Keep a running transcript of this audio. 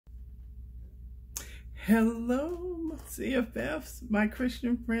Hello, CFFs, my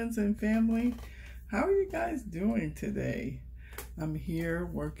Christian friends and family. How are you guys doing today? I'm here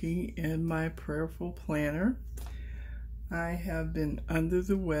working in my prayerful planner. I have been under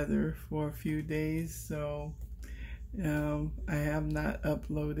the weather for a few days, so I have not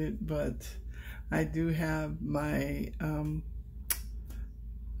uploaded, but I do have my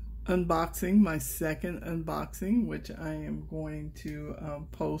unboxing, my second unboxing, which I am going to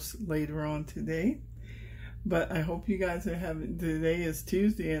post later on today. But I hope you guys are having, today is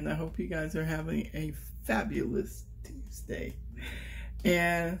Tuesday, and I hope you guys are having a fabulous Tuesday.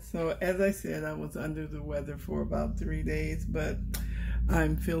 And so, as I said, I was under the weather for about 3 days, but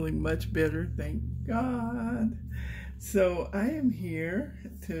I'm feeling much better, thank God. So I am here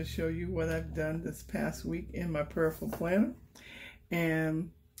to show you what I've done this past week in my prayerful planner. And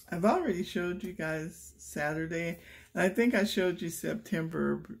I've already showed you guys Saturday. I think I showed you Sunday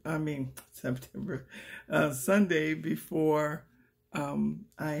before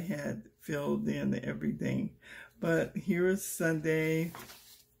I had filled in everything. But here is Sunday.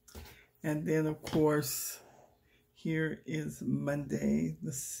 And then, of course, here is Monday,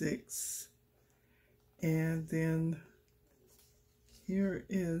 the 6th. And then here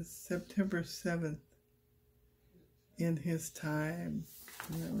is September 7th in his time.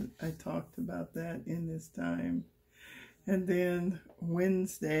 I talked about that in this time. And then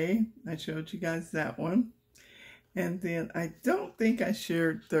Wednesday, I showed you guys that one. And then I don't think I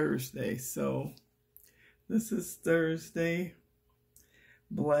shared Thursday. So this is Thursday.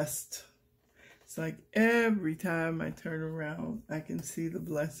 Blessed. It's like every time I turn around, I can see the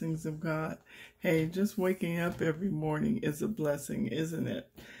blessings of God. Hey, just waking up every morning is a blessing, isn't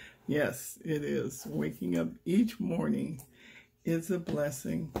it? Yes, it is. Waking up each morning is a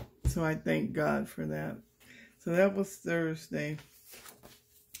blessing. So I thank God for that. So that was Thursday.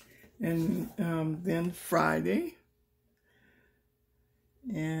 And then Friday.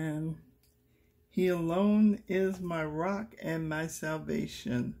 And He alone is my rock and my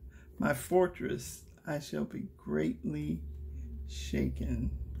salvation, my fortress. I shall be greatly shaken.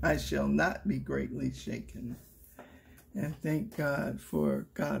 I shall not be greatly shaken. And thank God for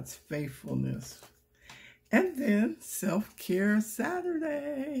God's faithfulness. And then Self-Care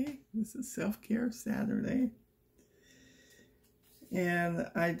Saturday. This is Self-Care Saturday. And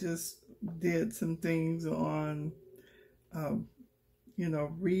I just did some things on,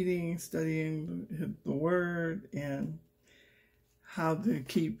 reading, studying the Word, and how to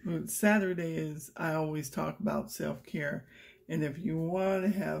keep. Saturdays, I always talk about self-care. And if you want to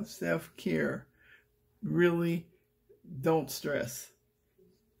have self-care, really don't stress.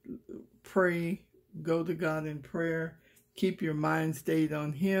 Pray. Go to God in prayer. Keep your mind stayed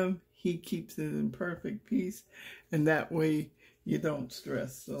on Him. He keeps it in perfect peace. And that way you don't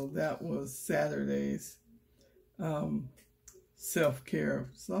stress. So that was Saturday's self-care.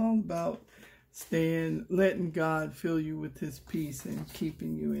 It's all about letting God fill you with His peace and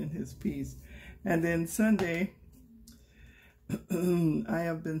keeping you in His peace. And then Sunday, I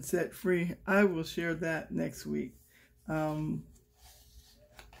have been set free. I will share that next week.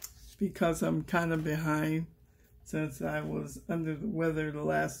 Because I'm kind of behind since I was under the weather the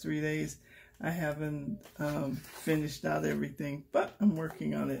last 3 days. I haven't finished out everything, but I'm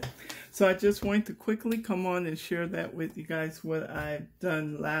working on it. So I just wanted to quickly come on and share that with you guys, what I've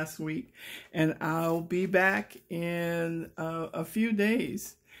done last week. And I'll be back in a few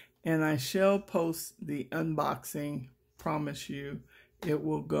days, and I shall post the unboxing. Promise you it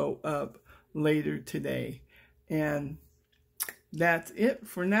will go up later today. And that's it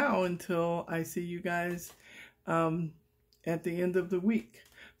for now until I see you guys at the end of the week.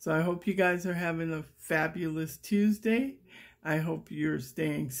 So I hope you guys are having a fabulous Tuesday. I hope you're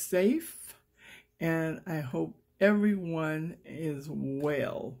staying safe. And I hope everyone is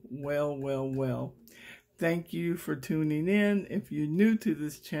well. Thank you for tuning in. If you're new to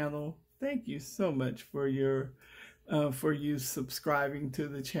this channel, thank you so much for you subscribing to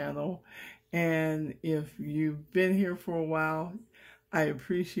the channel. And if you've been here for a while, I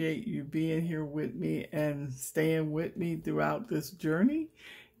appreciate you being here with me and staying with me throughout this journey.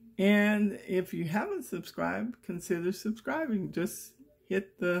 And if you haven't subscribed, consider subscribing. Just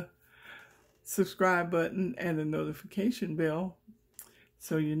hit the subscribe button and the notification bell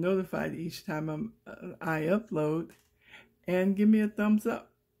so you're notified each time I upload. And give me a thumbs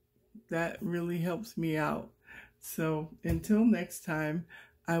up. That really helps me out. So until next time,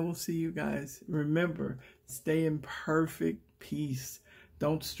 I will see you guys. Remember, stay in perfect peace.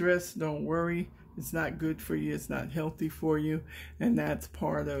 Don't stress, don't worry, It's not good for you. It's not healthy for you. And that's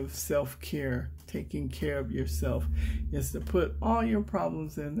part of self-care, taking care of yourself, is to put all your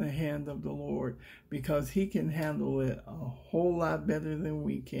problems in the hand of the Lord, because he can handle it a whole lot better than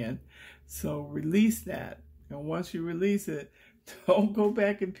we can. So release that. And once you release it, don't go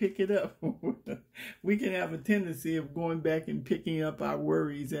back and pick it up. We can have a tendency of going back and picking up our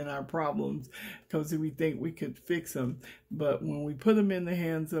worries and our problems because we think we could fix them. But when we put them in the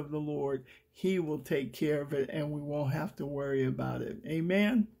hands of the Lord, he will take care of it and we won't have to worry about it.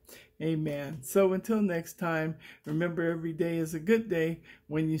 Amen? Amen. So until next time, remember, every day is a good day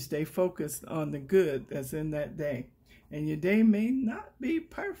when you stay focused on the good that's in that day. And your day may not be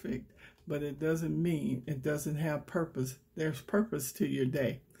perfect, but it doesn't mean it doesn't have purpose. There's purpose to your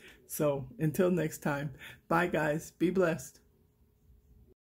day. So until next time, bye guys. Be blessed.